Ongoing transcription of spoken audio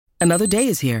Another day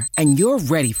is here, and you're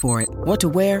ready for it. What to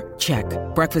wear? Check.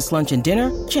 Breakfast, lunch, and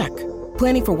dinner? Check.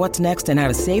 Planning for what's next and how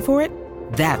to save for it?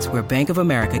 That's where Bank of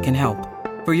America can help.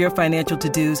 For your financial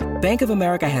to-dos, Bank of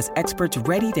America has experts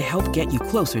ready to help get you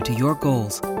closer to your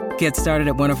goals. Get started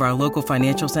at one of our local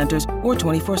financial centers or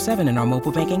 24/7 in our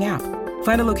mobile banking app.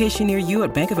 Find a location near you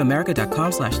at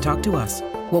bankofamerica.com/talktous.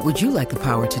 What would you like the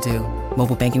power to do?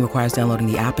 Mobile banking requires downloading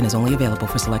the app and is only available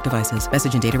for select devices.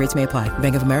 Message and data rates may apply.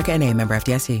 Bank of America N.A., member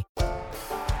FDIC.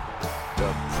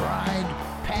 The pride,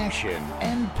 passion,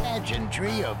 and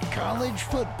pageantry of college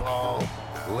football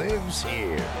lives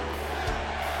here.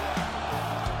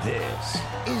 This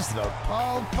is the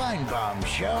Paul Feinbaum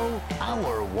Show,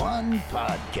 Hour One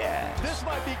Podcast. This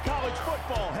might be college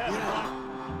football heaven.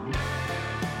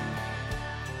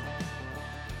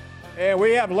 And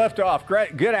we have left off.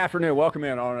 Great, good afternoon. Welcome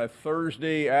in on a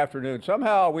Thursday afternoon.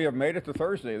 Somehow we have made it to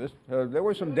Thursday. There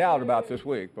was some doubt about this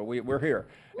week, but we're here.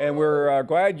 And we're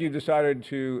glad you decided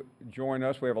to join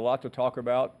us. We have a lot to talk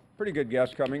about. Pretty good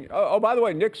guests coming. Oh, by the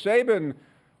way, Nick Saban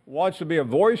wants to be a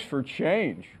voice for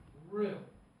change. Really?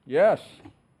 Yes.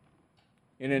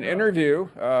 In an interview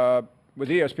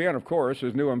with ESPN, of course,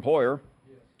 his new employer,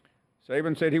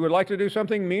 Saban said he would like to do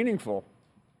something meaningful.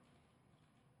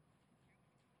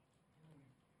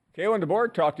 Kalen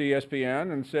DeBoer talked to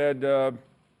ESPN and said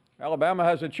Alabama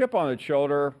has a chip on its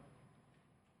shoulder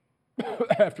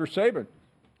after Saban.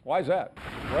 Why is that?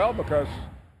 Well, because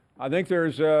I think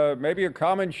there's maybe a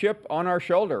common chip on our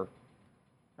shoulder.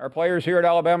 Our players here at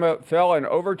Alabama fell in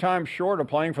overtime short of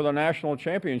playing for the national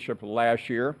championship last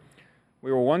year.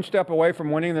 We were one step away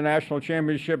from winning the national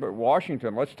championship at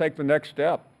Washington. Let's take the next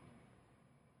step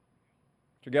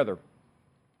together.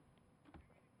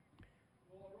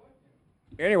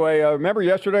 Anyway, remember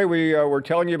yesterday we were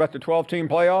telling you about the 12-team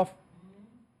playoff?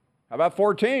 How about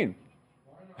 14?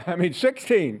 I mean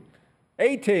 16,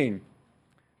 18.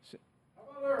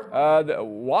 How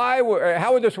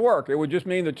would this work? It would just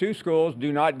mean the two schools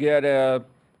do not get a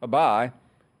bye.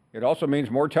 It also means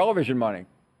more television money.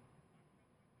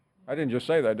 I didn't just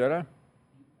say that, did I?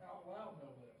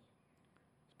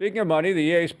 Speaking of money, the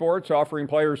EA Sports offering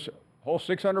players whole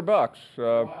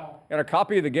 $600 and a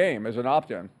copy of the game as an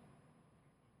opt-in.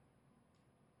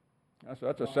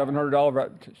 That's a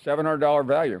 $700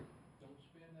 value. Don't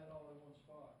spend that all in one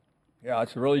spot. Yeah,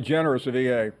 it's really generous of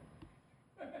EA.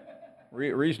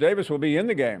 Reese Davis will be in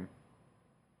the game.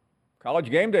 College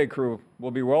Game Day crew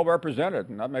will be well represented,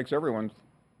 and that makes everyone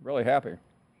really happy. $600.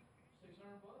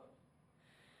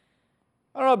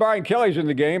 I don't know if Brian Kelly's in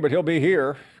the game, but he'll be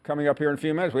here, coming up here in a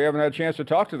few minutes. We haven't had a chance to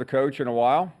talk to the coach in a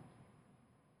while,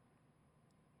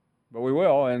 but we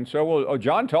will. And so will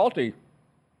John Talty.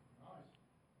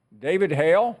 David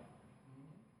Hale.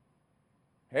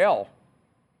 Hale.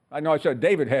 I know I said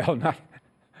David Hale, not.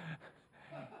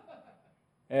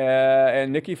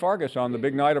 And Nikki Fargas on the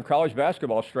big night of college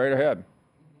basketball straight ahead.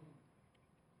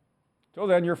 Till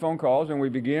then, your phone calls, and we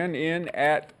begin in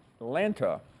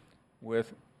Atlanta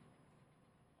with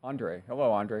Andre.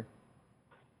 Hello, Andre.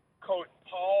 Coach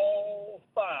Paul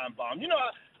Feinbaum. You know,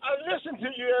 I listen to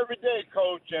you every day,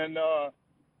 Coach, and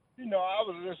you know, I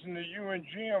was listening to you and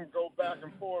Jim go back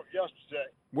and forth yesterday.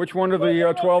 Which one of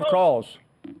the 12 calls?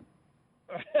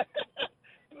 Look,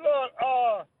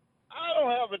 I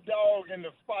don't have a dog in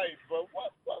the fight, but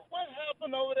what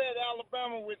happened over there at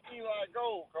Alabama with Eli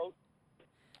Gold, Coach?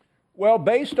 Well,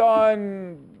 based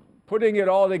on putting it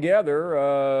all together,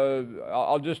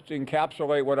 I'll just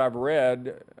encapsulate what I've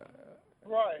read.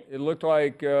 Right. It looked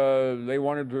like they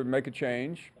wanted to make a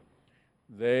change.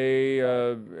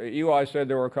 Eli said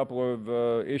there were a couple of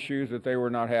issues that they were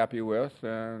not happy with,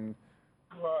 and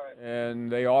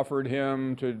they offered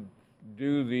him to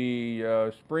do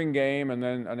the spring game and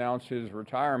then announce his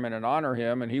retirement and honor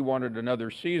him, and he wanted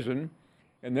another season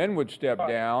and then would step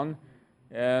down,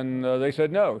 and they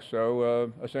said no.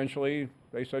 So essentially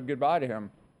they said goodbye to him.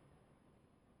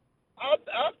 I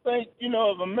think, you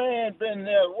know, if a man been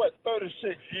there,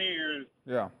 36 years,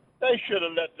 yeah, they should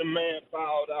have let the man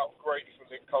foul out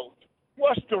gracefully, Coach.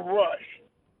 What's the rush?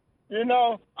 You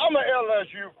know, I'm an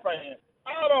LSU fan.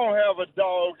 I don't have a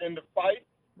dog in the fight,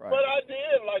 but I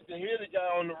did like to hear the guy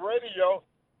on the radio.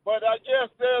 But I guess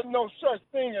there's no such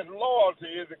thing as loyalty,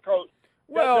 is it, Coach?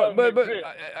 Well, but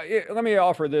let me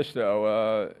offer this,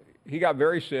 though. He got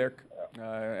very sick,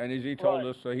 and as he told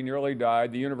us, he nearly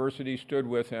died. The university stood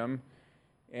with him.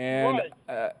 And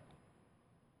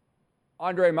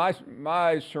Andre,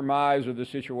 my surmise of the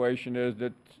situation is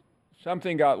that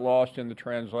something got lost in the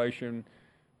translation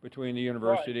between the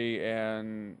university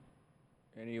and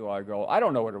an Eli goal. I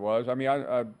don't know what it was. I mean,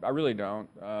 I really don't.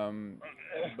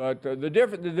 But the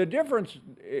difference,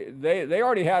 they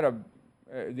already had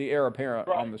the heir apparent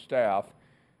on the staff.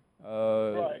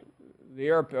 Right. The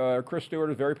heir, Chris Stewart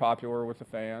is very popular with the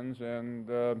fans,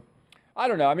 and I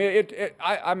don't know. I mean,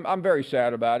 I'm very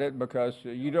sad about it because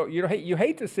you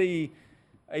hate to see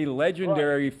a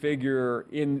legendary figure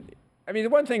in. I mean, the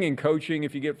one thing in coaching,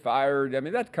 if you get fired, I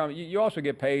mean you also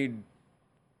get paid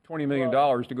 $20 million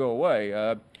to go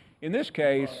away. In this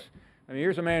case, I mean,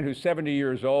 here's a man who's 70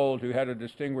 years old who had a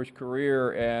distinguished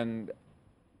career, and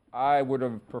I would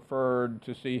have preferred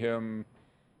to see him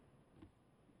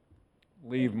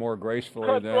leave more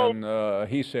gracefully than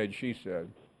he said, she said.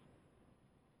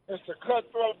 It's a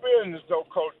cutthroat business, though,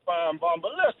 Coach Feinbaum.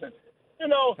 But listen, you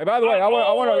know. Hey, by the way, I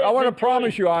want to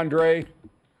promise you, Andre.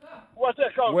 What's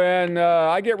that, Coach? When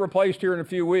I get replaced here in a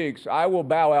few weeks, I will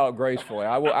bow out gracefully.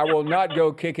 I will not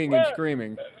go kicking and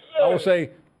screaming. I will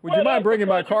say, would you mind bringing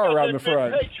my car around the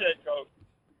front? Paycheck, Coach.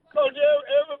 Coach,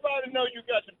 everybody know you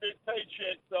got the big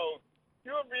paycheck, so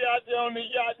you'll be out there on the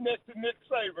yacht next to Nick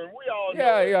Saban. We all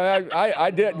know. Yeah,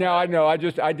 I did. Now I know. I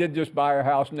did just buy a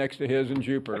house next to his in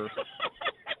Jupiter.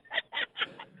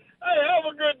 Hey, have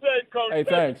a good day, Coach. Hey,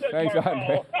 thanks,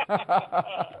 Andre.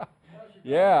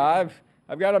 Yeah,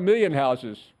 I've got 1 million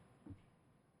houses,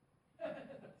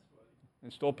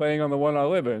 and still paying on the one I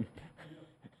live in.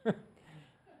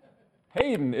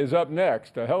 Hayden is up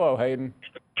next. Hello, Hayden.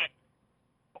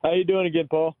 How you doing again,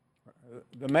 Paul?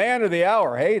 The man of the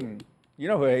hour, Hayden. You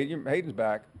know who Hayden's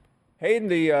back. Hayden,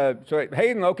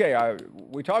 Hayden, okay,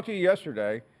 we talked to you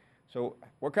yesterday. So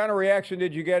what kind of reaction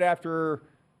did you get after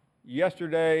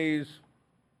yesterday's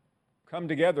come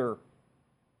together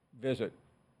visit?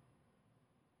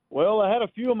 Well, I had a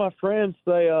few of my friends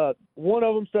say, one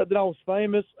of them said that I was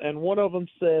famous, and one of them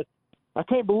said, I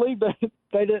can't believe that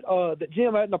that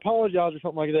Jim hadn't apologized or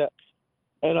something like that.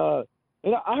 And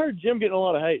I heard Jim getting a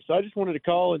lot of hate, so I just wanted to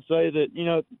call and say that, you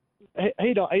know,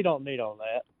 he don't need all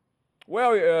that.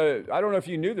 Well, I don't know if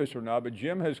you knew this or not, but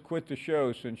Jim has quit the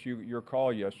show since your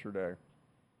call yesterday.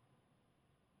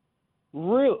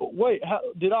 Really? Wait,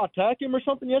 did I attack him or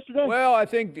something yesterday? Well, I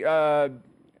think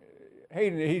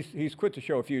Hayden, he's quit the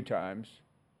show a few times.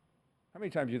 How many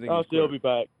times do you think I'll he's quit? still be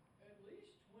back.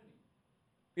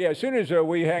 Yeah, as soon as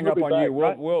we hang up on you,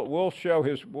 we'll show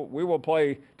we will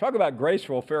play. Talk about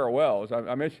graceful farewells.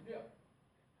 I mentioned. Yeah.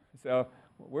 So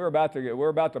we're about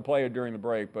to play it during the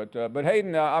break. But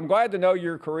Hayden, I'm glad to know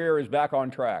your career is back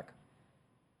on track.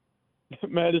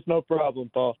 Man, it's no problem,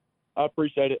 Paul. I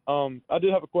appreciate it. I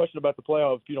did have a question about the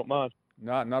playoffs, if you don't mind.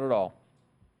 Not at all.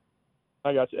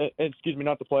 I got you. And excuse me,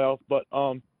 not the playoffs, but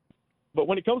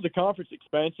when it comes to conference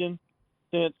expansion,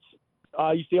 since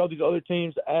you see all these other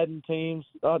teams adding teams,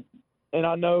 and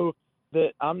I know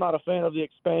that I'm not a fan of the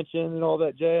expansion and all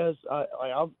that jazz.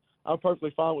 I'm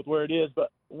perfectly fine with where it is,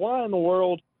 but why in the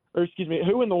world, or excuse me,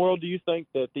 who in the world do you think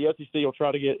that the SEC will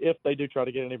try to get, if they do try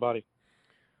to get anybody?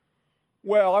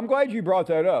 Well, I'm glad you brought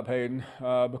that up, Hayden,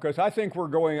 because I think we're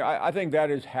going. I think that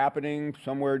is happening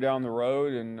somewhere down the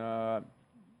road, and I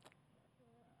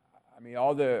mean,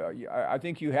 I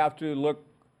think you have to look.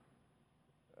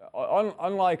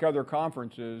 Unlike other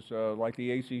conferences, like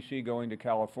the ACC going to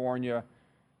California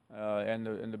and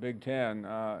the Big Ten,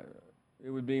 it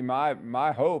would be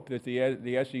my hope that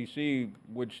the SEC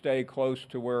would stay close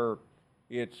to where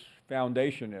its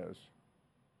foundation is.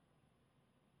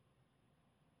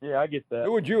 Yeah, I get that.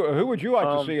 Who would you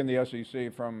like to see in the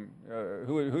SEC from?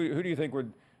 Who do you think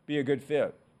would be a good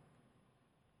fit?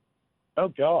 Oh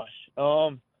gosh, I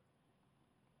don't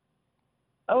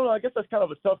know. I guess that's kind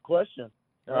of a tough question.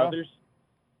 Well,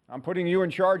 I'm putting you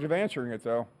in charge of answering it,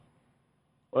 though.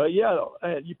 Well, yeah,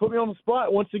 you put me on the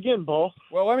spot once again, Paul.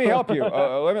 Well, let me help you.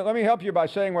 Let me help you by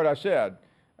saying what I said.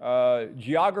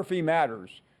 Geography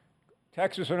matters.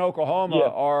 Texas and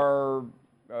Oklahoma are.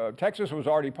 Texas was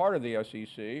already part of the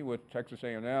SEC with Texas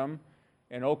A&M,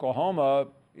 and Oklahoma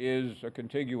is a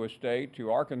contiguous state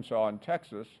to Arkansas and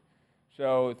Texas.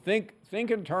 So think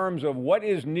in terms of what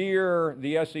is near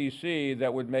the SEC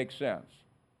that would make sense.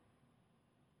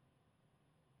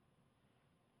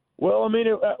 Well, I mean,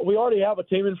 we already have a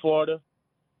team in Florida,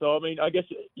 so I mean, I guess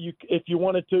if you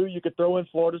wanted to, you could throw in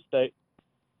Florida State.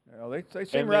 Well, they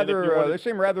seem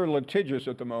rather litigious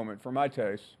at the moment, for my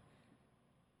taste.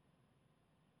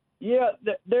 Yeah,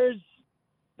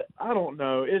 I don't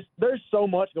know. There's so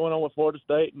much going on with Florida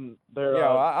State, and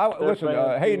listen,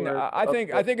 Hayden. I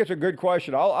think it's a good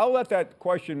question. I'll let that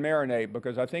question marinate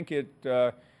because I think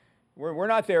we're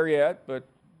not there yet, but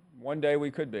one day we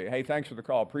could be. Hey, thanks for the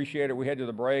call. Appreciate it. We head to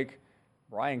the break.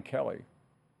 Brian Kelly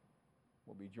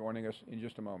will be joining us in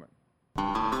just a moment.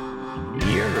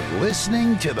 You're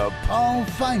listening to the Paul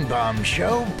Feinbaum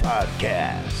Show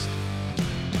podcast.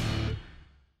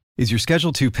 Is your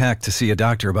schedule too packed to see a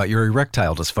doctor about your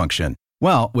erectile dysfunction?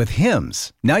 Well, with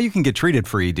Hims, now you can get treated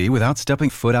for ED without stepping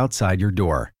foot outside your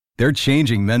door. They're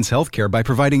changing men's healthcare by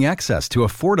providing access to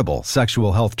affordable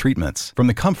sexual health treatments from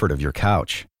the comfort of your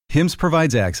couch. Hims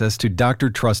provides access to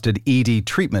doctor-trusted ED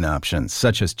treatment options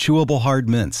such as chewable hard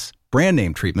mints, brand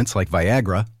name treatments like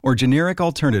Viagra, or generic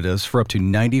alternatives for up to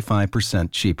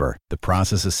 95% cheaper. The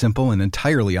process is simple and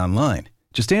entirely online.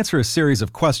 Just answer a series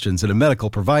of questions and a medical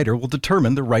provider will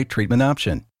determine the right treatment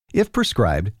option. If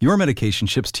prescribed, your medication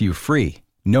ships to you free.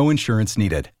 No insurance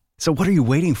needed. So what are you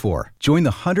waiting for? Join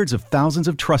the hundreds of thousands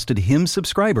of trusted Hims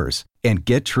subscribers and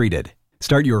get treated.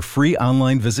 Start your free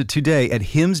online visit today at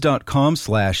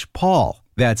hims.com/Paul.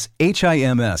 That's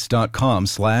HIMS.com/Paul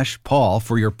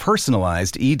for your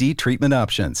personalized ED treatment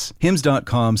options.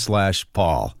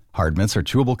 hims.com/Paul. Hard mints are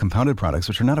chewable compounded products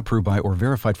which are not approved by or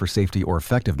verified for safety or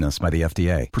effectiveness by the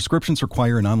FDA. Prescriptions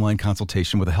require an online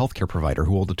consultation with a healthcare provider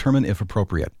who will determine if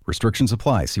appropriate. Restrictions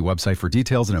apply. See website for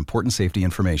details and important safety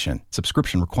information.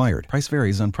 Subscription required. Price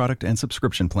varies on product and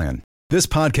subscription plan. This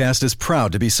podcast is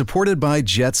proud to be supported by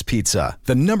Jets Pizza,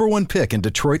 the #1 pick in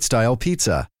Detroit-style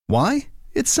pizza. Why?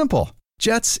 It's simple.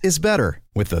 Jets is better.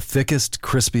 With the thickest,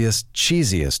 crispiest,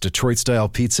 cheesiest Detroit-style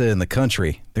pizza in the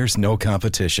country, there's no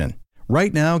competition.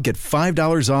 Right now, get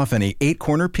 $5 off any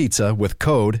 8-corner pizza with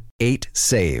code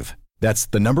 8SAVE. That's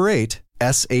the number 8,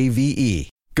 SAVE.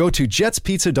 Go to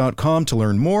jetspizza.com to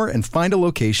learn more and find a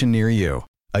location near you.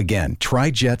 Again,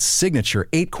 try Jet's signature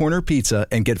 8-corner pizza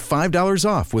and get $5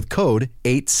 off with code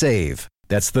 8SAVE.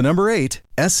 That's the number 8,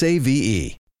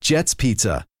 SAVE. Jet's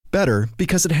Pizza. Better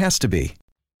because it has to be.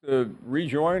 To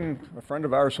rejoin a friend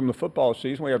of ours from the football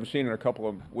season we haven't seen in a couple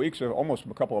of weeks, almost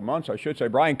a couple of months, I should say,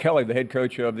 Brian Kelly, the head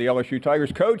coach of the LSU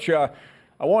Tigers. Coach, I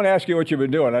won't ask you what you've been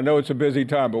doing. I know it's a busy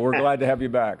time, but we're glad to have you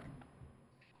back.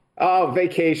 Oh,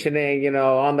 vacationing,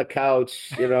 on the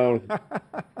couch,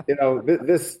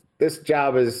 this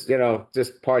job is,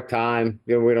 just part-time.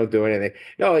 We don't do anything.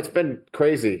 No, it's been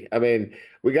crazy. I mean,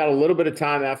 we got a little bit of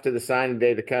time after the signing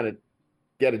day to kind of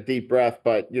get a deep breath,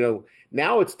 but,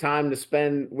 now it's time to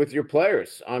spend with your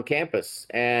players on campus.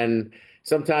 And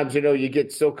sometimes, you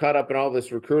get so caught up in all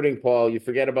this recruiting, Paul, you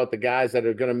forget about the guys that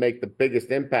are going to make the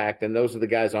biggest impact, and those are the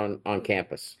guys on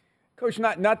campus. Coach,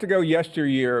 not to go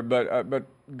yesteryear, but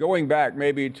going back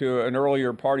maybe to an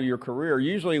earlier part of your career,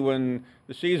 usually when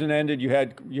the season ended, you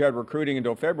had recruiting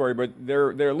until February, but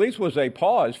there at least was a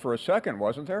pause for a second,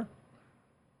 wasn't there?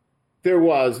 There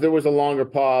was a longer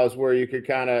pause where you could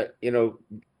kind of,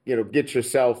 get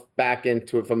yourself back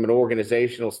into it from an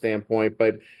organizational standpoint.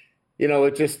 But,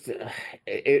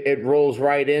 it rolls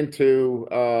right into,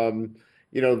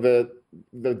 the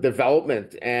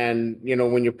development. And,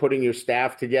 when you're putting your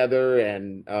staff together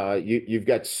and you've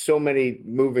got so many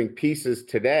moving pieces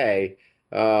today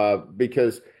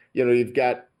because, you've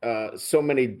got so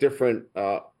many different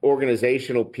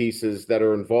organizational pieces that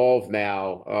are involved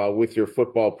now with your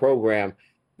football program.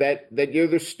 That you're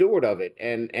the steward of it,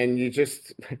 and you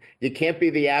can't be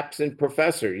the absent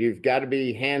professor. You've got to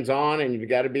be hands-on and you've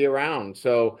got to be around.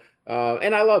 So,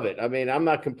 and I love it. I mean, I'm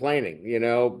not complaining,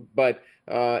 but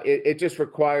it just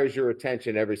requires your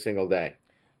attention every single day.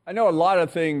 I know a lot of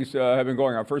things have been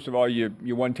going on. First of all,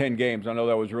 you won 10 games. I know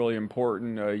that was really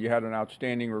important. You had an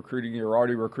outstanding recruiting. You're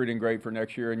already recruiting great for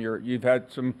next year, and you've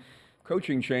had some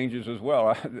coaching changes as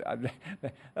well.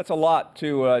 That's a lot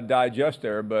to digest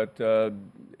there, but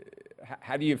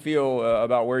how do you feel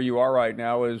about where you are right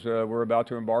now as we're about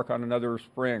to embark on another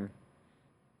spring?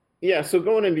 Yeah, so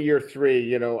going into year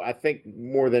 3, I think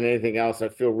more than anything else, I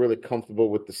feel really comfortable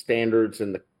with the standards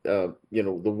and the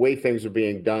way things are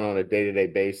being done on a day-to-day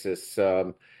basis.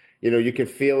 You can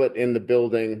feel it in the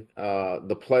building.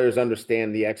 The players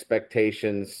understand the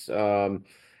expectations,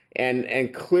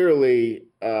 and clearly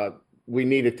we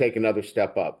need to take another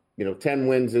step up. 10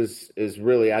 wins is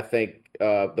really, I think,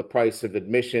 the price of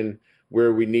admission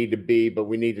where we need to be, but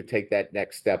we need to take that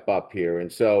next step up here.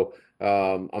 And so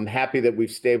I'm happy that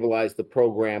we've stabilized the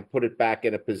program, put it back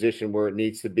in a position where it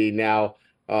needs to be. Now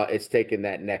it's taken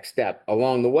that next step.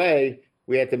 Along the way,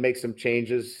 we had to make some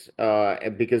changes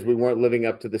because we weren't living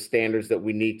up to the standards that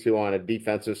we need to on a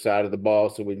defensive side of the ball.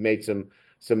 So we've made some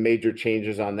major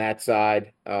changes on that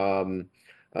side.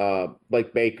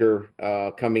 Blake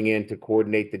Baker coming in to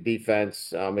coordinate the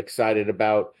defense. I'm excited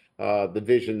about the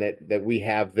vision that we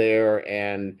have there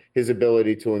and his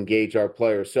ability to engage our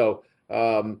players. So,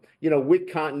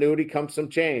 with continuity comes some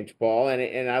change, Paul,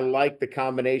 and I like the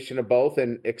combination of both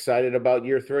and excited about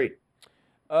year 3.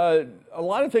 A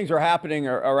lot of things are happening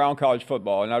around college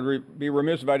football, and I'd be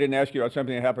remiss if I didn't ask you about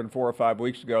something that happened 4 or 5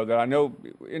 weeks ago that I know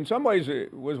in some ways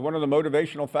it was one of the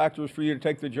motivational factors for you to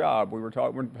take the job. We're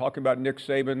talking about Nick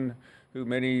Saban, who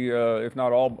many, if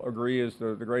not all, agree is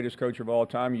the greatest coach of all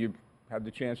time. You had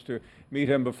the chance to meet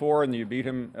him before, and you beat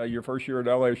him your first year at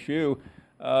LSU.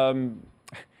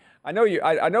 I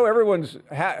know everyone's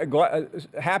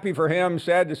happy for him,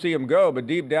 sad to see him go, but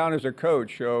deep down as a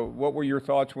coach, what were your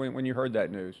thoughts when you heard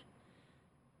that news?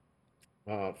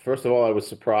 First of all, I was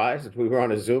surprised. We were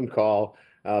on a Zoom call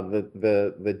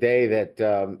the day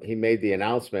that he made the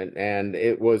announcement, and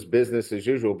it was business as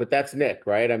usual. But that's Nick,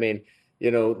 right? I mean,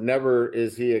 never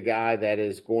is he a guy that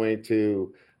is going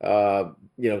to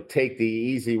take the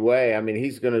easy way. I mean,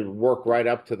 he's going to work right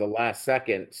up to the last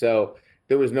second. So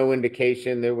there was no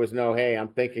indication. There was no, hey, I'm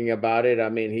thinking about it. I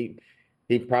mean,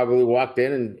 he probably walked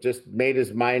in and just made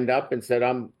his mind up and said,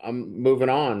 I'm moving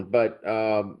on. But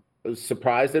I was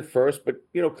surprised at first, but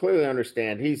clearly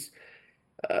understand he's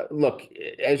look,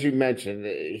 as you mentioned,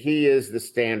 he is the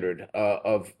standard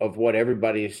of what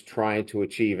everybody is trying to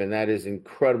achieve, and that is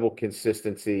incredible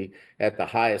consistency at the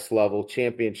highest level,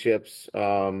 championships.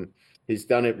 He's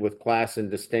done it with class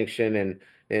and distinction, and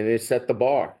it set the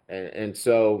bar. And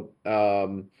so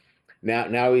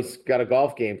now he's got a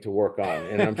golf game to work on,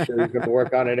 and I'm sure he's going to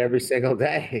work on it every single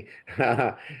day.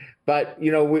 But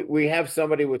we have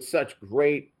somebody with such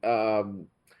great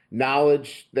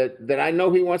knowledge that I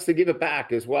know he wants to give it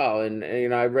back as well.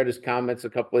 And I read his comments a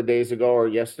couple of days ago or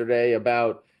yesterday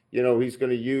about he's going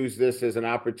to use this as an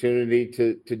opportunity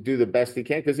to do the best he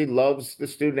can because he loves the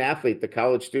student athlete, the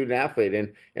college student athlete,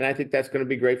 and I think that's going to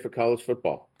be great for college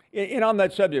football. And on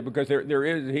that subject, because there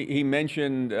is, he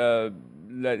mentioned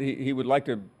that he would like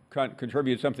to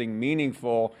contribute something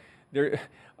meaningful.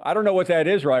 I don't know what that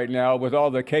is right now with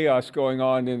all the chaos going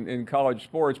on in college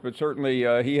sports, but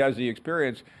certainly he has the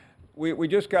experience. We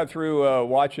just got through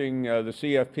watching the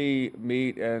CFP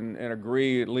meet and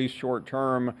agree, at least short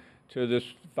term, to this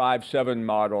 5-7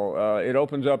 model. It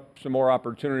opens up some more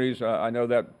opportunities. I know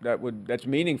that's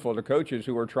meaningful to coaches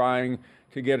who are trying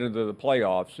to get into the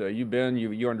playoffs.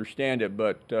 You understand it,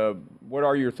 but what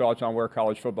are your thoughts on where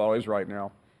college football is right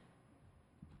now?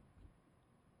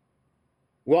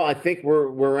 Well, I think we're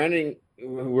going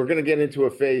to get into a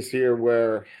phase here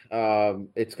where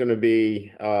it's going to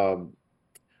be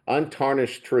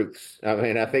untarnished truths. I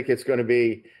mean, I think it's going to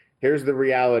be, here's the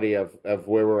reality of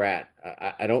where we're at.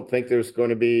 I don't think there's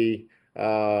going to be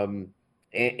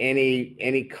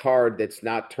any card that's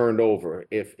not turned over,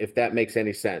 if that makes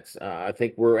any sense. I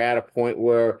think we're at a point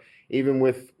where even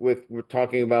with we're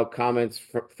talking about comments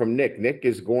from Nick. Nick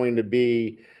is going to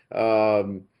be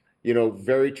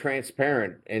very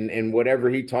transparent in whatever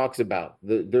he talks about.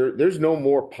 There's no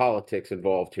more politics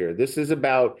involved here. This is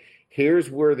about, here's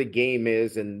where the game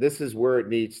is, and this is where it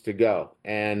needs to go.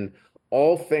 And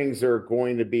all things are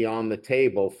going to be on the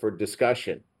table for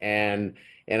discussion. And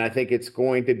I think it's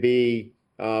going to be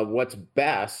what's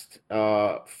best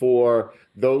for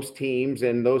those teams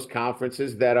and those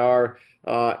conferences that are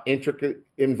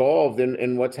involved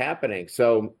in what's happening.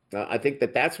 So I think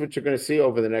that's what you're going to see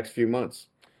over the next few months.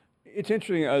 It's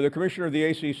interesting. The commissioner of the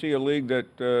ACC, a league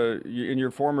that in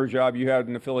your former job you had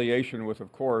an affiliation with,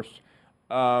 of course,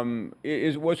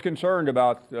 was concerned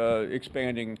about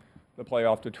expanding the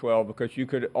playoff to 12 because you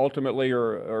could ultimately,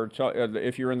 or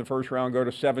if you're in the first round, go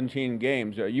to 17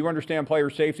 games. You understand player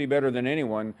safety better than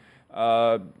anyone.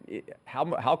 How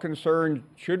concerned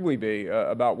should we be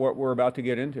about what we're about to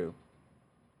get into?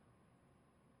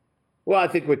 Well, I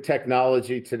think with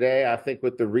technology today, I think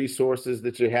with the resources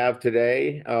that you have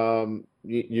today,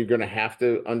 you're going to have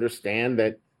to understand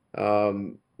that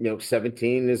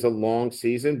 17 is a long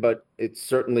season, but it's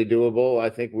certainly doable. I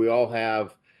think we all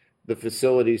have the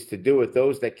facilities to do it.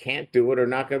 Those that can't do it are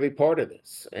not going to be part of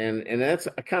this. And that's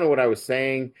kind of what I was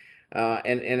saying.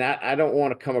 And I don't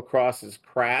want to come across as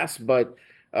crass, but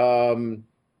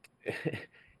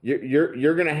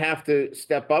you're going to have to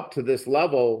step up to this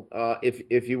level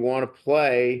if you want to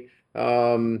play,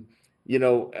 for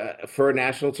a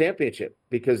national championship,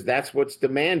 because that's what's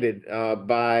demanded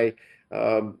by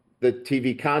the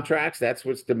TV contracts. That's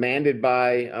what's demanded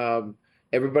by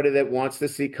everybody that wants to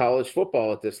see college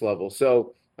football at this level.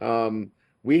 So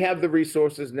we have the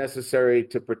resources necessary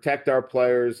to protect our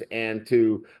players and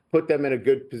to put them in a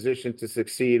good position to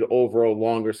succeed over a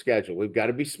longer schedule. We've got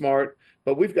to be smart,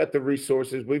 but we've got the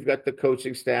resources. We've got the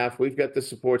coaching staff. We've got the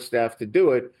support staff to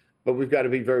do it, but we've got to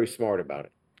be very smart about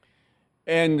it.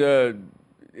 And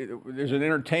there's an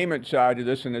entertainment side to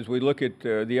this, and as we look at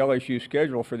the LSU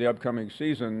schedule for the upcoming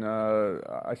season,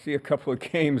 I see a couple of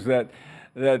games that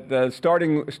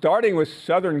starting with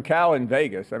Southern Cal in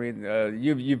Vegas. I mean,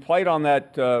 you've played on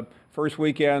that first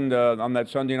weekend on that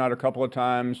Sunday night a couple of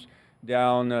times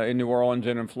down in New Orleans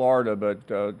and in Florida, but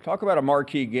talk about a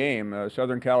marquee game.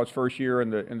 Southern Cal's first year in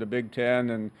the Big Ten,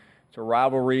 and it's a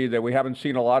rivalry that we haven't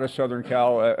seen a lot of Southern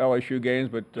Cal LSU games,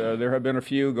 but there have been a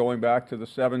few going back to the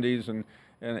 70s and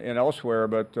elsewhere.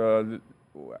 But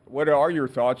what are your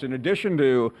thoughts, in addition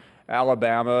to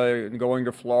Alabama and going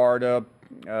to Florida,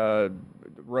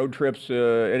 road trips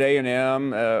at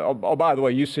A&M, by the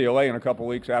way, UCLA in a couple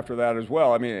weeks after that as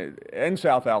well. I mean, and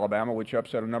South Alabama, which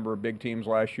upset a number of big teams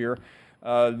last year.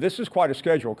 This is quite a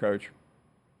schedule, Coach.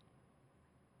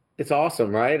 It's awesome,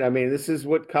 right? I mean, this is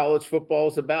what college football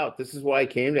is about. This is why I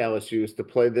came to LSU, is to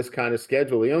play this kind of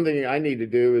schedule. The only thing I need to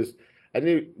do is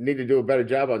need to do a better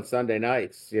job on Sunday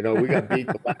nights. You know, we got beat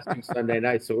the last 2 Sunday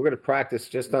nights, so we're going to practice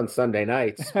just on Sunday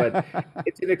nights. But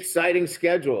it's an exciting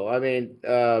schedule. I mean,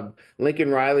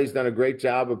 Lincoln Riley's done a great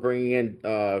job of bringing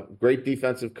in great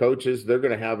defensive coaches. They're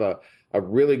going to have a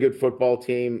really good football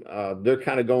team. They're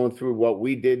kind of going through what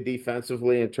we did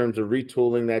defensively in terms of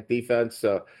retooling that defense.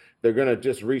 They're going to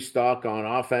just restock on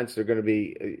offense. They're going to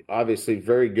be obviously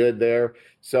very good there.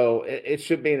 So it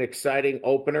should be an exciting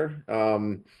opener.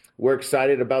 We're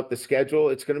excited about the schedule.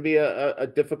 It's going to be a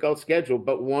difficult schedule,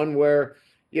 but one where,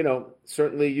 you know,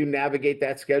 certainly you navigate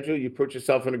that schedule, you put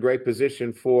yourself in a great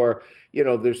position for, you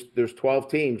know, there's 12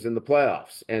 teams in the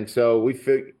playoffs. And so we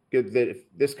figured that if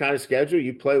this kind of schedule,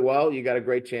 you play well, you got a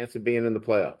great chance of being in the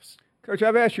playoffs. Coach,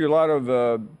 I've asked you a lot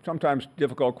of sometimes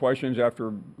difficult questions after,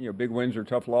 you know, big wins or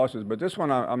tough losses, but this one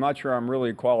I'm not sure I'm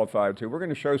really qualified to. We're going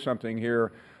to show something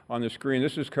here on the screen.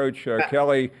 This is Coach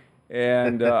Kelly,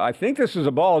 and I think this is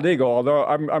a bald eagle, although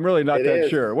I'm really not that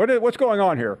sure. What's going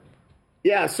on here?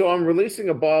 Yeah, so I'm releasing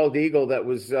a bald eagle that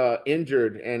was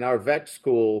injured, and our vet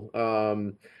school,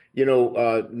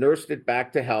 nursed it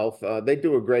back to health. They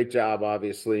do a great job,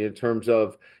 obviously, in terms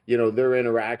of, you know, their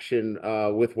interaction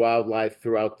with wildlife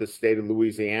throughout the state of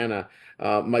Louisiana.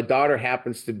 My daughter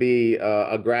happens to be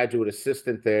a graduate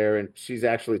assistant there, and she's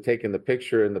actually taken the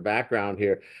picture in the background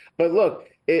here. But look,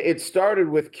 it started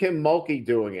with Kim Mulkey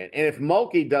doing it. And if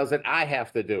Mulkey does it, I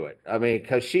have to do it. I mean,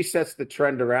 because she sets the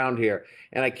trend around here.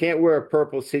 And I can't wear a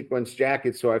purple sequence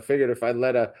jacket, so I figured if I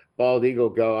let a bald eagle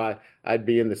go, I'd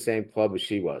be in the same club as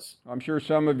she was. I'm sure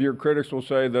some of your critics will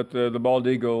say that the bald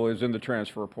eagle is in the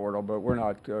transfer portal, but we're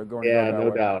not going to go that way.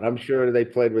 No doubt. I'm sure they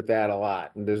played with that a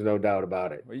lot, and there's no doubt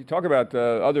about it. Well, you talk about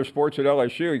other sports at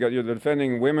LSU. You got the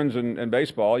defending women's and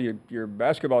baseball. Your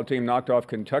basketball team knocked off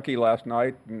Kentucky last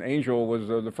night, and Angel was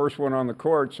the first one on the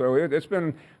court. So it's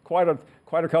been quite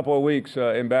a couple of weeks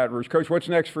in Baton Rouge. Coach, what's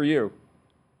next for you?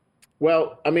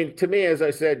 Well, I mean, to me, as I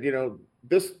said, you know,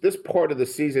 this part of the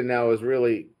season now is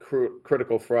really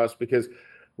critical for us because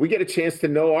we get a chance to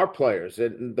know our players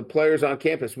and the players on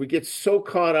campus. We get so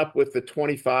caught up with the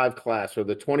 25 class or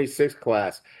the 26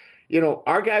 class. You know,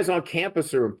 our guys on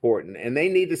campus are important, and they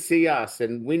need to see us,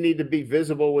 and we need to be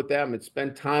visible with them and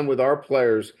spend time with our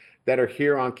players that are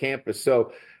here on campus.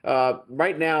 So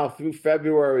right now through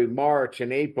February, March,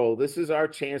 and April, this is our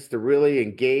chance to really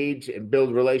engage and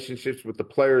build relationships with the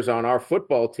players on our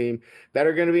football team that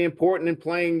are going to be important in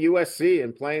playing USC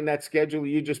and playing that schedule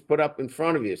you just put up in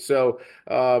front of you. So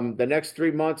the next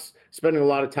 3 months, spending a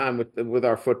lot of time with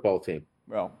our football team.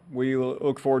 Well, we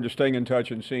look forward to staying in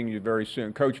touch and seeing you very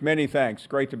soon. Coach, many thanks.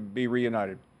 Great to be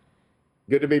reunited.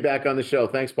 Good to be back on the show.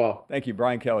 Thanks, Paul. Thank you.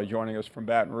 Brian Kelly joining us from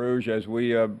Baton Rouge as we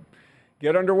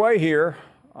get underway here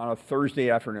on a Thursday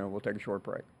afternoon. We'll take a short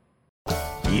break.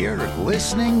 You're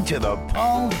listening to the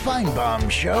Paul Finebaum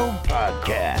Show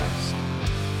podcast.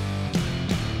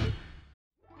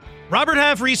 Robert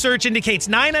Half research indicates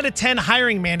 9 out of 10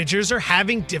 hiring managers are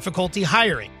having difficulty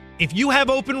hiring. If you have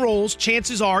open roles,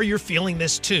 chances are you're feeling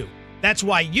this too. That's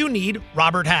why you need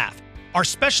Robert Half. Our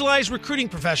specialized recruiting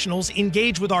professionals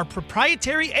engage with our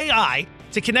proprietary AI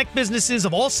to connect businesses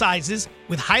of all sizes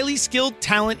with highly skilled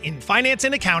talent in finance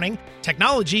and accounting,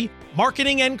 technology,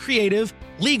 marketing and creative,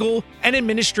 legal, and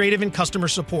administrative and customer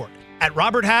support. At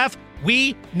Robert Half,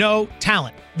 we know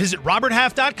talent. Visit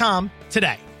roberthalf.com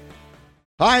today.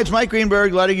 Hi, it's Mike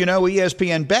Greenberg letting you know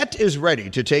ESPN Bet is ready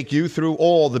to take you through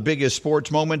all the biggest sports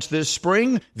moments this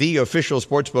spring. The official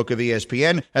sportsbook of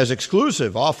ESPN has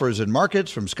exclusive offers and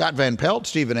markets from Scott Van Pelt,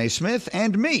 Stephen A. Smith,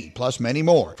 and me, plus many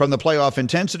more. From the playoff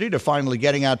intensity to finally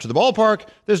getting out to the ballpark,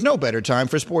 there's no better time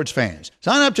for sports fans.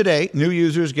 Sign up today. New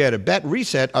users get a bet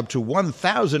reset up to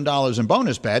 $1,000 in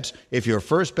bonus bets if your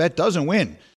first bet doesn't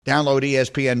win. Download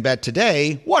ESPN Bet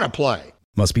today. What a play.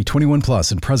 Must be 21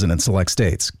 plus and present in select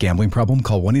states. Gambling problem?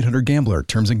 Call 1-800-GAMBLER.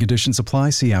 Terms and conditions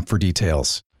apply. See app for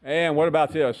details. And what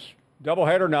about this?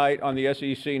 Doubleheader night on the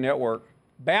SEC network.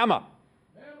 Bama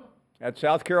at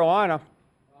South Carolina.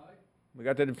 We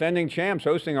got the defending champs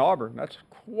hosting Auburn. That's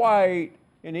quite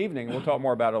an evening. We'll talk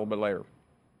more about it a little bit later.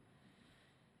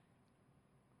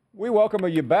 We welcome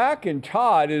you back, and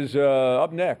Todd is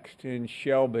up next in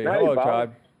Shelby. Hey, hello, Bob.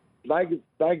 Todd.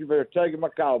 Thank you for taking my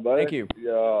call, buddy. Thank you.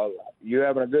 You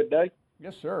having a good day?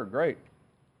 Yes, sir. Great.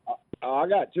 I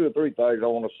got 2 or 3 things I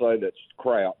want to say that's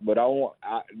crap, but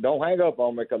don't hang up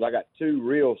on me because I got 2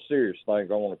 real serious things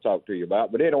I want to talk to you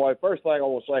about. But anyway, first thing I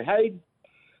want to say, hey,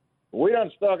 we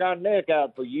done stuck our neck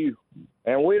out for you,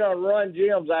 and we done run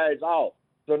Jim's ass off.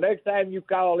 So next time you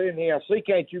call in here, see,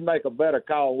 can't you make a better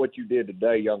call than what you did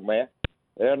today, young man?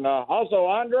 And also,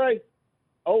 Andre,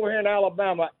 over here in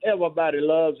Alabama, everybody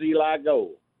loves Eli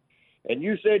Gold. And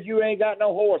you said you ain't got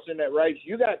no horse in that race.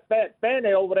 You got Fat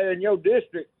Fanny over there in your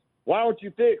district. Why don't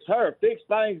you fix her? Fix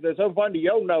things that's up under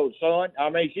your nose, son.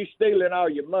 I mean, she's stealing all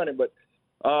your money. But,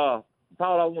 Paul,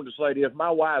 I wanted to say this.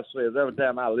 My wife says every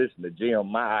time I listen to Jim,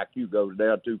 my IQ goes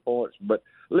down 2 points. But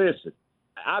listen,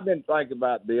 I've been thinking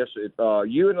about this. If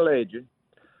you and Legend,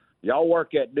 y'all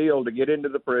work that deal to get into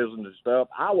the prison and stuff,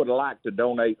 I would like to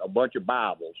donate a bunch of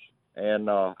Bibles. And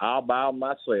I'll buy them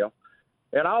myself.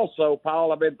 And also,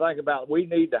 Paul, I've been thinking about we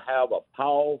need to have a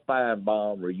Paul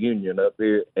Feinbaum reunion up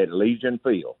here at Legion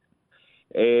Field.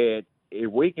 And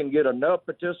if we can get enough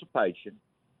participation,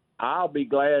 I'll be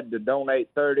glad to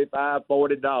donate $35,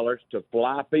 $40 to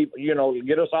fly people,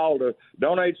 get us all to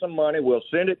donate some money. We'll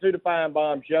send it to the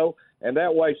Feinbaum show. And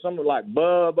that way, somebody like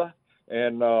Bubba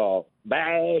and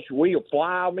Bash, we'll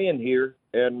fly them in here.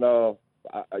 And,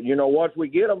 once we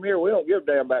get them here, we don't give a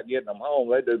damn about getting them home.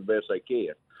 They do the best they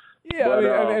can. Yeah, but,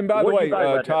 and by the way,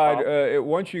 Todd, that,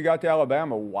 once you got to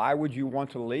Alabama, why would you want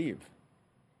to leave?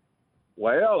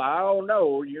 Well, I don't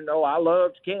know. I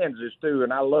loved Kansas too,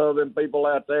 and I love them people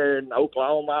out there in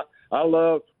Oklahoma. I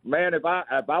love, man. If I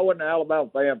wasn't an Alabama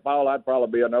fan, Paul, I'd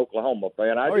probably be an Oklahoma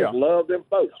fan. I just love them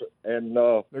folks, and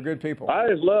they're good people. I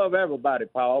just love everybody,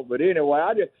 Paul. But anyway,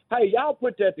 hey, y'all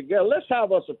put that together. Let's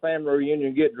have us a family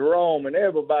reunion. Get Jerome and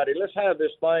everybody. Let's have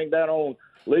this thing down on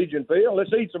Legion Field.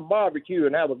 Let's eat some barbecue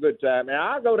and have a good time.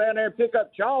 Now I'll go down there and pick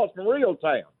up Charles from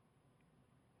Reeltown.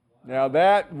 Now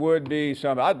that would be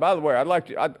something. By the way,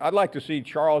 I'd like to see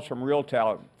Charles from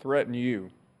Reeltown threaten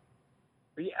you.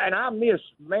 And I miss,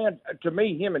 man. To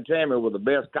me, him and Tammy were the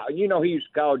best. He used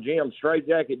to call Jim Straight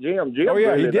Jacket Jim. Oh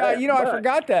yeah, he did. I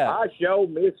forgot that. I sure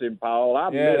miss him, Paul.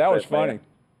 That was funny. Man.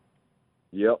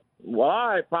 Yep. Well, all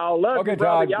right, Paul. Love you,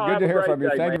 brother. Todd. Good to hear from you.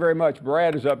 Thank you very much.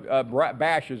 Brad is up.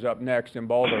 Bash is up next in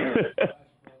Boulder.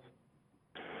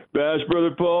 Bash,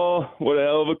 brother Paul. What a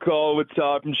hell of a call with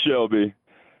Todd from Shelby.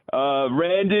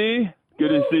 Randy, good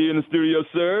to see you in the studio,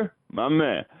 sir. My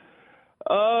man.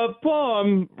 Paul,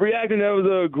 I'm reacting. That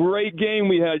was a great game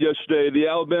we had yesterday. The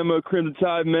Alabama Crimson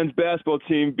Tide men's basketball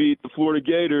team beat the Florida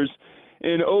Gators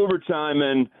in overtime,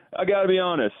 and I got to be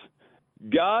honest,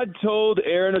 God told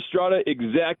Aaron Estrada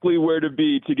exactly where to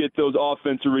be to get those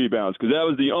offensive rebounds, because that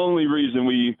was the only reason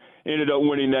we ended up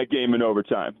winning that game in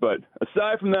overtime. But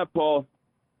aside from that, Paul,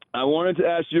 I wanted to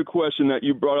ask you a question that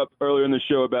you brought up earlier in the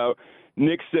show about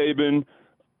Nick Saban,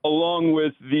 along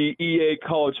with the EA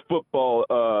college football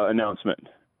announcement.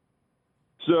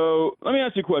 So let me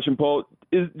ask you a question, Paul.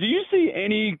 Do you see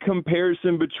any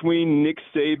comparison between Nick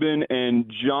Saban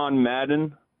and John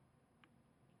Madden?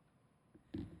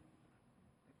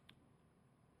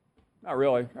 Not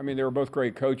really. I mean, they were both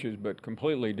great coaches, but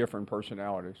completely different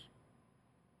personalities.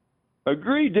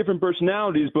 Agree, different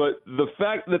personalities, but the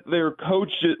fact that their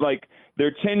coaches, like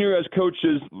their tenure as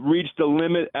coaches, reached a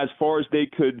limit as far as they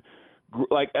could,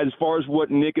 as far as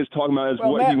what Nick is talking about,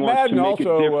 what he wants Madden to make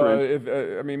also, it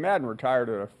different. Madden retired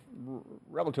at a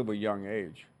relatively young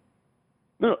age.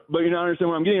 No, but you're not understanding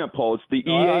what I'm getting at, Paul. It's the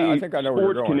EA I think I know where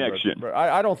Sports you're going, connection. But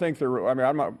I don't think there. I mean,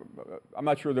 I'm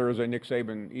not sure there is a Nick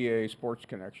Saban EA Sports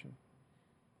connection.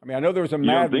 I mean, I know there was a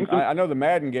Madden. So? I know the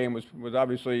Madden game was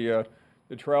obviously the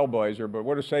trailblazer, but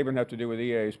what does Saban have to do with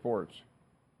EA Sports?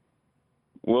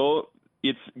 Well,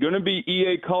 it's going to be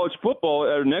EA College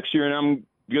Football next year, and I'm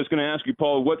just going to ask you,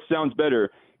 Paul, what sounds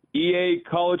better, EA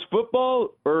College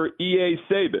Football or EA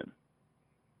Saban?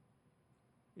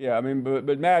 Yeah, I mean,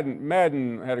 but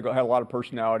Madden had a lot of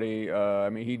personality. I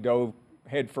mean, he dove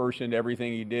headfirst into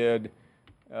everything he did,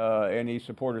 and he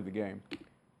supported the game.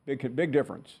 Big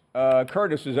difference.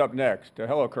 Curtis is up next.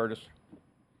 Hello, Curtis.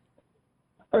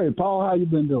 Hey, Paul, how you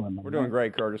been doing? We're doing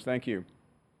great, Curtis. Thank you.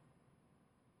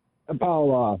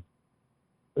 Paul,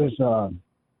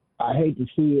 I hate to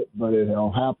see it, but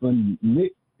it'll happen.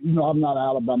 Nick, I'm not an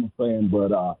Alabama fan,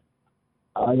 but like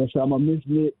I said, I'm going to miss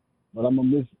Nick, but I'm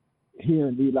going to miss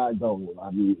hearing Eli Gold.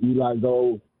 I mean, Eli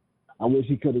Gold, I wish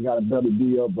he could have got a better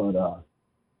deal, but,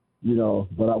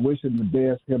 but I wish him the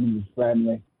best, him and his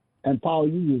family. And, Paul,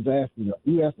 you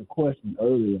asked a question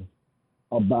earlier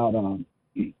about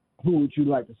who would you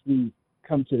like to see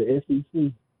come to the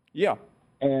SEC? Yeah.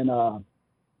 And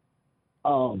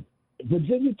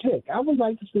Virginia Tech. I would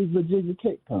like to see Virginia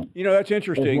Tech come. That's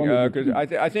interesting because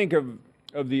I think of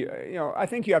the, I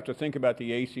think you have to think about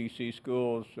the ACC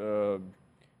schools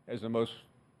as the most,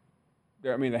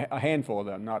 a handful of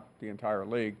them, not the entire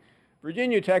league.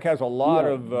 Virginia Tech has a lot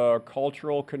of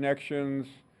cultural connections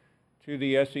to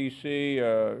the SEC.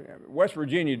 West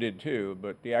Virginia did too,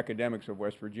 but the academics of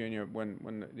West Virginia,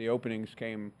 when the openings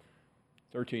came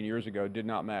 13 years ago, did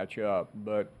not match up.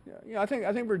 But I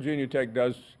think Virginia Tech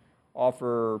does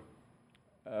offer.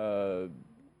 There's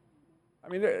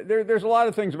a lot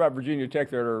of things about Virginia Tech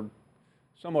that are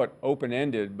somewhat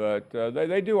open-ended, but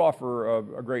they do offer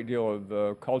a great deal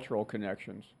of cultural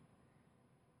connections.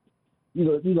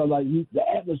 Like the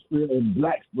atmosphere in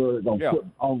Blacksburg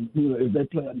if they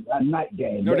play a night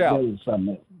game. No doubt.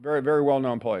 Something. Very, very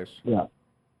well-known place. Yeah.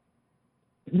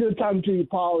 Good talking to you,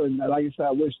 Paul, and like I said,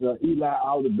 I wish Eli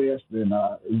all the best, and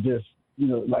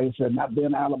like I said, not being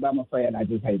an Alabama fan, I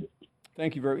just hate it.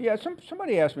 Thank you very. Yeah,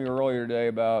 somebody asked me earlier today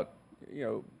about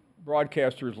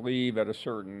broadcasters leave at a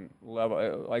certain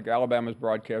level, like Alabama's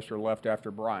broadcaster left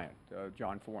after Bryant,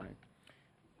 John Forney.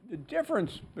 The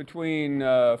difference between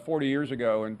 40 years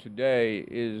ago and today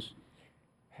is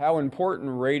how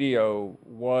important radio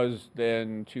was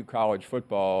then to college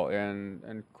football,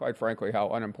 and quite frankly, how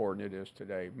unimportant it is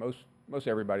today. Most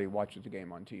everybody watches the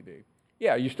game on TV.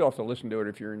 Yeah, you still have to listen to it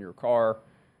if you're in your car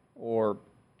or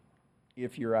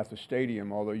if you're at the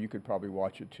stadium, although you could probably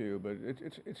watch it too. But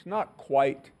it's not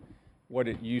quite what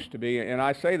it used to be. And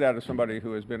I say that as somebody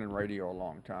who has been in radio a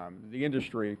long time. The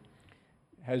industry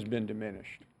has been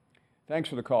diminished. Thanks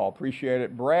for the call. Appreciate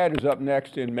it. Brad is up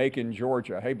next in Macon,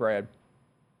 Georgia. Hey, Brad.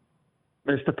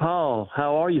 Mr. Paul,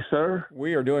 how are you, sir?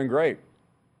 We are doing great.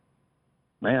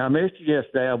 Man, I missed you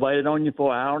yesterday. I waited on you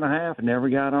for an hour and a half and never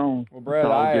got on. Well, Brad,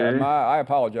 I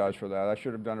apologize for that. I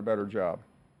should have done a better job.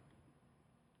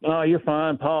 Oh, you're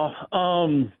fine, Paul.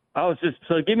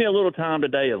 So give me a little time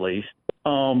today at least.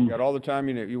 You got all the time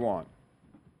you want.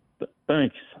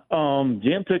 Thanks.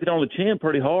 Jim took it on the chin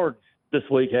pretty hard this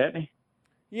week, hadn't he?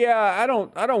 Yeah, I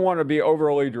don't want to be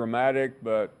overly dramatic,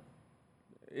 but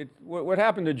what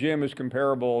happened to Jim is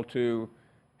comparable to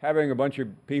having a bunch of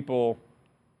people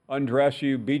undress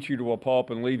you, beat you to a pulp,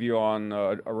 and leave you on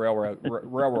a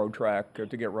railroad track to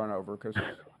get run over. Cause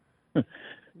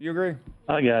you agree?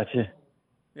 I got you.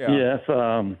 Yeah. Yes.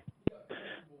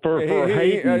 For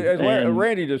as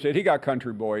Randy just said, he got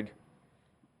country boyed.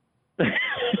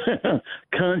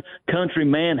 Country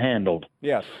manhandled.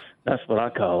 Yes. That's what I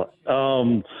call it.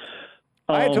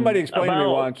 I had somebody explain to me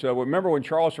once, remember when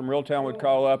Charles from Reeltown would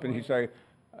call up and he'd say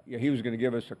he was going to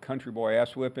give us a country boy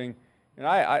ass whipping? And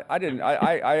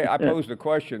I posed the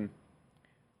question,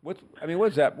 what's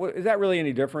that? Is that really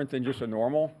any different than just a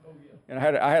normal? And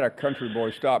I had a country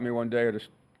boy stop me one day at a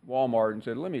Walmart and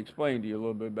said, let me explain to you a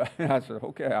little bit about it. I said,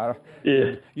 okay.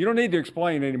 You don't need to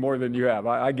explain any more than you have.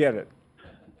 I get it.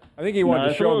 I think he wanted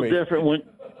to show me.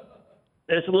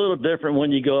 It's a little different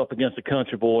when you go up against a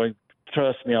country boy.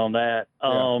 Trust me on that.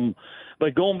 Yeah.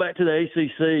 But going back to the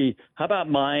ACC, how about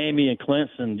Miami and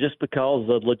Clemson? Just because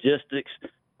of logistics.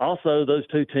 Also, those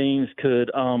two teams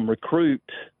could recruit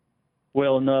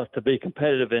well enough to be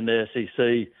competitive in the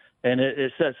SEC. And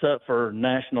it sets up for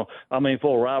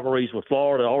for rivalries with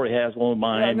Florida. It already has one with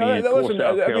Miami and South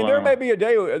Carolina.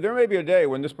 There may be a day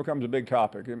when this becomes a big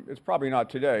topic. It's probably not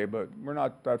today, but we're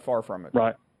not that far from it.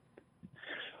 Right.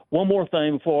 One more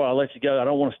thing before I let you go. I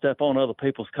don't want to step on other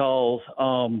people's calls.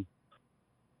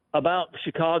 About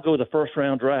Chicago, the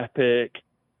first-round draft pick,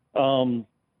 I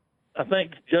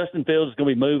think Justin Fields is going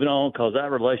to be moving on because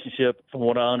that relationship, from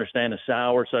what I understand, is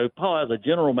sour. So, Paul, as a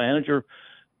general manager,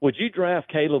 would you draft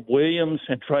Caleb Williams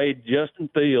and trade Justin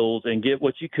Fields and get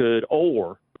what you could,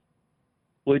 or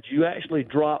would you actually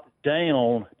drop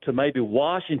down to maybe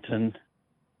Washington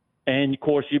and, of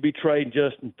course, you'd be trading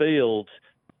Justin Fields,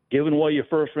 giving away your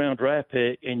first-round draft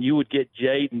pick, and you would get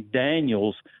Jaden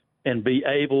Daniels and be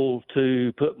able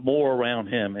to put more around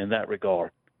him in that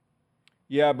regard?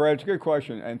 Yeah, Brad, it's a good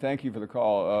question, and thank you for the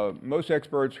call. Most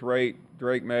experts rate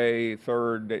Drake May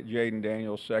third, Jaden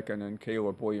Daniels second, and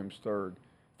Caleb Williams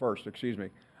first.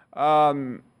 Depends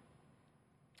on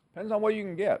what you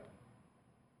can get.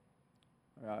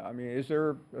 I mean, is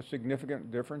there a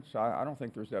significant difference? I don't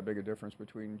think there's that big a difference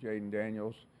between Jaden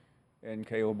Daniels and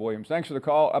Caleb Williams. Thanks for the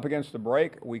call. Up against the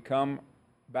break. We come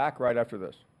back right after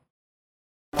this.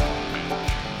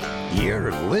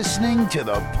 You're listening to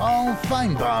the Paul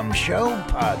Feinbaum Show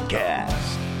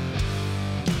podcast.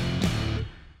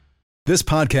 This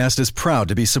podcast is proud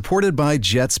to be supported by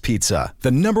Jets Pizza, the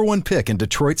 #1 pick in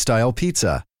Detroit-style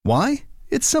pizza. Why?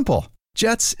 It's simple.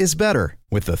 Jets is better.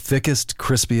 With the thickest,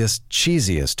 crispiest,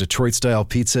 cheesiest Detroit-style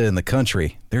pizza in the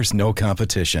country, there's no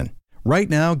competition. Right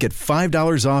now, get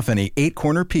 $5 off any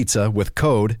 8-corner pizza with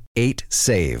code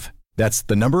 8SAVE. That's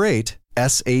the number 8,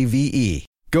 SAVE.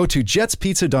 Go to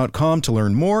jetspizza.com to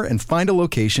learn more and find a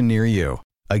location near you.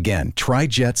 Again, try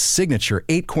Jet's signature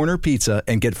 8-corner pizza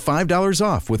and get $5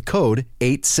 off with code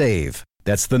 8SAVE.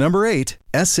 That's the number 8,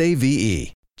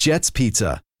 SAVE. Jet's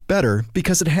Pizza. Better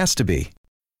because it has to be.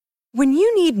 When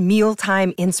you need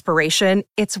mealtime inspiration,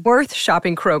 it's worth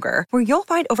shopping Kroger, where you'll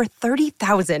find over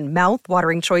 30,000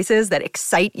 mouth-watering choices that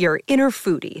excite your inner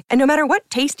foodie. And no matter what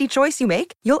tasty choice you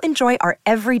make, you'll enjoy our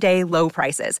everyday low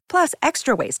prices, plus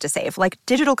extra ways to save, like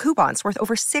digital coupons worth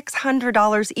over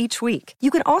 $600 each week. You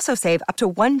can also save up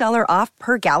to $1 off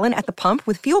per gallon at the pump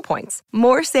with fuel points.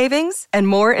 More savings and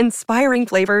more inspiring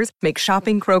flavors make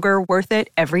shopping Kroger worth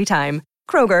it every time.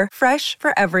 Kroger, fresh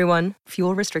for everyone.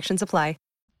 Fuel restrictions apply.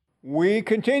 We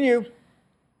continue.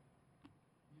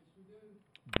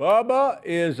 Bubba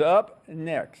is up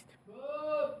next.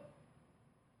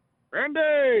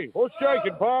 Randy, what's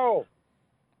shaking, Paul?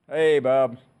 Hey,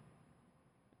 Bob.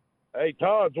 Hey,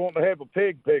 Todd's wanting to have a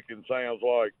pig picking, sounds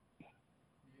like.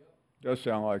 Does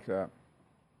sound like that.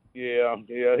 Yeah.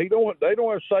 They don't have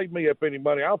to save me up any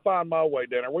money. I'll find my way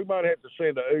down there. We might have to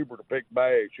send an Uber to pick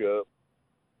Bash up.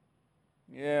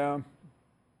 Yeah.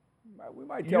 We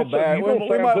might tell Bash.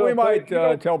 We might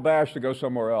tell Bash to go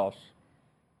somewhere else.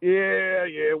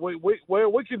 Yeah.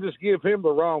 We can just give him the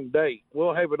wrong date.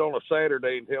 We'll have it on a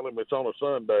Saturday and tell him it's on a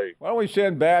Sunday. Why don't we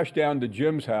send Bash down to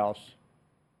Jim's house?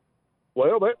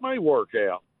 Well, that may work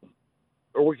out.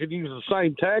 Or we could use the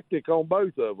same tactic on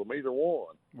both of them, either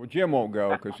one. Well, Jim won't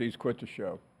go because he's quit the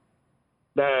show.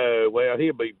 No, well,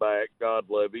 he'll be back. God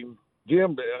love him.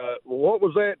 Jim, what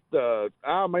was that?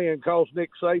 Our man calls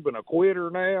Nick Saban a quitter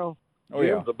now. Oh,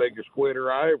 Jim's the biggest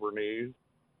quitter I ever knew.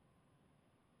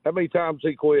 How many times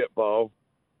he quit, Paul?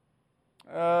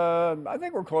 I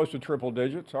think we're close to triple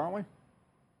digits, aren't we?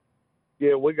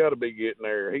 Yeah, we got to be getting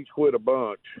there. He's quit a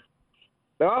bunch.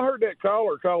 Now, I heard that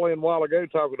caller call in a while ago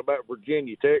talking about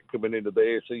Virginia Tech coming into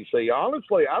the SEC.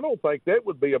 Honestly, I don't think that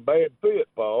would be a bad fit,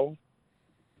 Paul.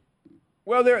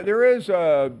 Well, there is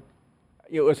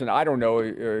listen, I don't know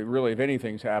really if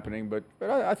anything's happening, but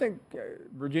I think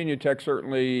Virginia Tech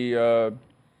certainly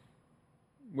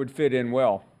would fit in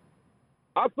well.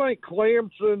 I think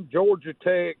Clemson, Georgia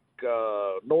Tech,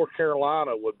 North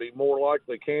Carolina would be more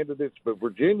likely candidates, but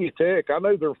Virginia Tech, I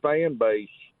know their fan base.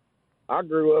 I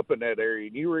grew up in that area,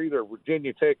 and you were either a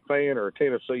Virginia Tech fan or a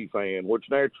Tennessee fan, which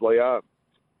naturally I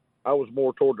was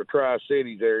more toward the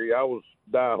Tri-Cities area. I was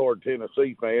a diehard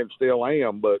Tennessee fan, still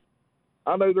am, but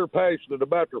I know they're passionate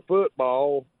about their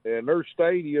football, and their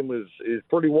stadium is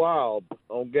pretty wild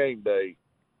on game day.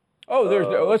 Oh,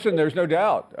 there's no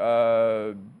doubt.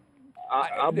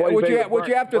 What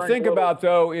you have to think about,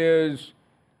 though, is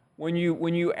when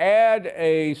you add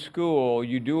a school,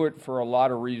 you do it for a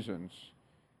lot of reasons,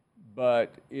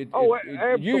 but it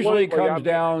usually comes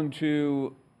down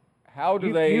to how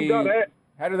do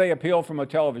they appeal from a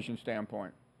television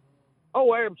standpoint.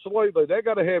 Oh, absolutely. They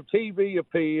got to have TV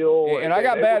appeal. And I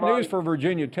got bad news for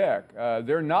Virginia Tech.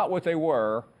 They're not what they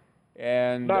were,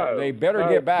 and they better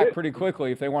get back pretty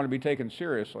quickly if they want to be taken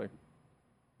seriously.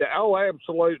 Oh,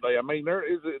 absolutely. I mean,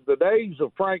 the days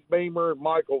of Frank Beamer and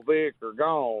Michael Vick are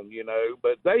gone,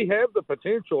 but they have the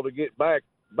potential to get back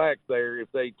there if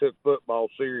they took football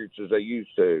serious as they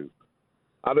used to.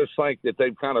 I just think that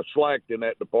they've kind of slacked in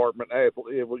that department,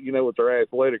 with their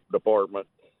athletic department.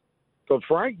 Because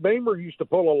Frank Beamer used to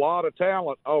pull a lot of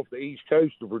talent off the east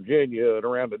coast of Virginia and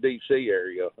around the D.C.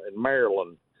 area and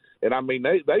Maryland. And, I mean,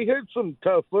 they had some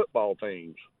tough football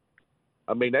teams.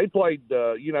 I mean, they played,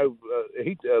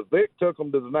 Vic took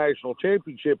them to the national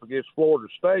championship against Florida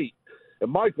State. And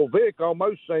Michael Vick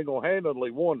almost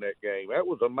single-handedly won that game. That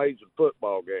was an amazing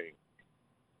football game.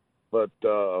 But,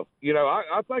 I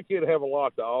think it'd have a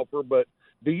lot to offer. But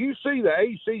do you see the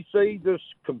ACC just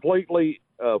completely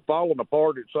falling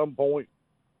apart at some point,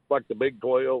 like the Big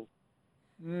 12?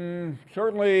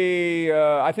 Certainly,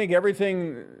 I think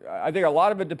a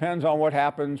lot of it depends on what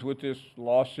happens with this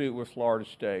lawsuit with Florida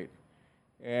State.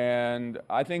 And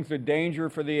I think the danger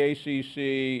for the ACC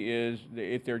is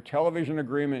if their television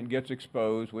agreement gets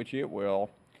exposed, which it will,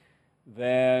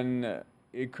 then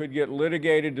it could get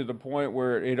litigated to the point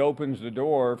where it opens the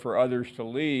door for others to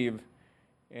leave.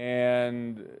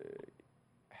 And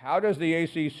how does the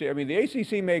ACC, I mean, the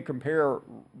ACC may compare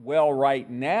well right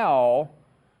now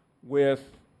with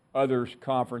other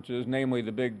conferences, namely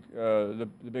the Big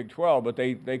 12, but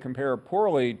they compare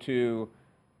poorly to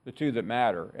the two that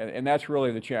matter, and that's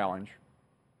really the challenge.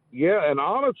 Yeah, and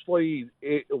honestly,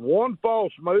 one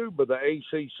false move by the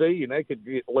ACC, and they could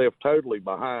get left totally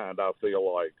behind, I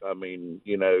feel like. I mean,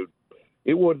 you know,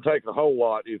 it wouldn't take a whole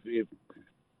lot. If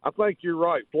I think you're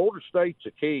right. Florida State's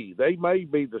a key. They may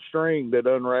be the string that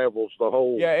unravels the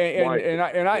whole. Yeah,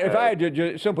 if I had to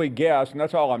just simply guess, and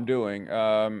that's all I'm doing,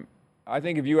 I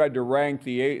think if you had to rank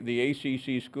the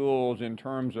ACC schools in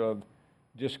terms of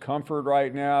discomfort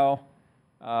right now,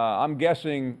 I'm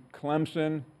guessing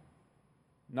Clemson,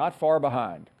 not far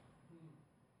behind.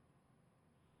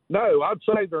 No, I'd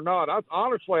say they're not.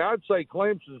 Honestly, I'd say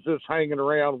Clemson's just hanging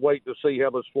around waiting to see how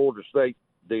this Florida State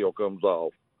deal comes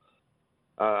off.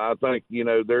 I think, you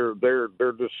know, they're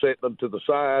just setting them to the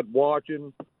side,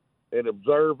 watching and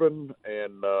observing,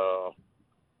 and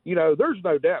you know, there's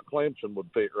no doubt Clemson would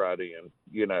fit right in,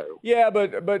 you know. Yeah,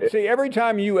 but see, every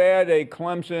time you add a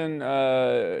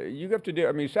Clemson, you have to do,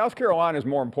 I mean, South Carolina is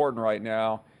more important right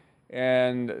now,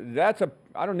 and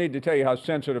I don't need to tell you how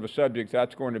sensitive a subject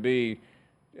that's going to be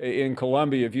in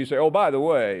Columbia if you say, oh, by the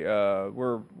way,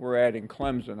 we're adding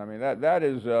Clemson. I mean, that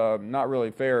is not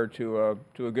really fair to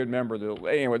a good member of the,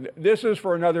 anyway, this is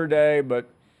for another day, but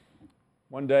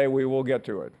one day we will get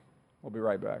to it. We'll be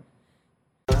right back.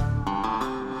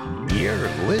 You're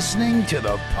listening to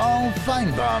the Paul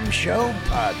Feinbaum Show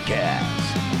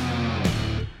podcast.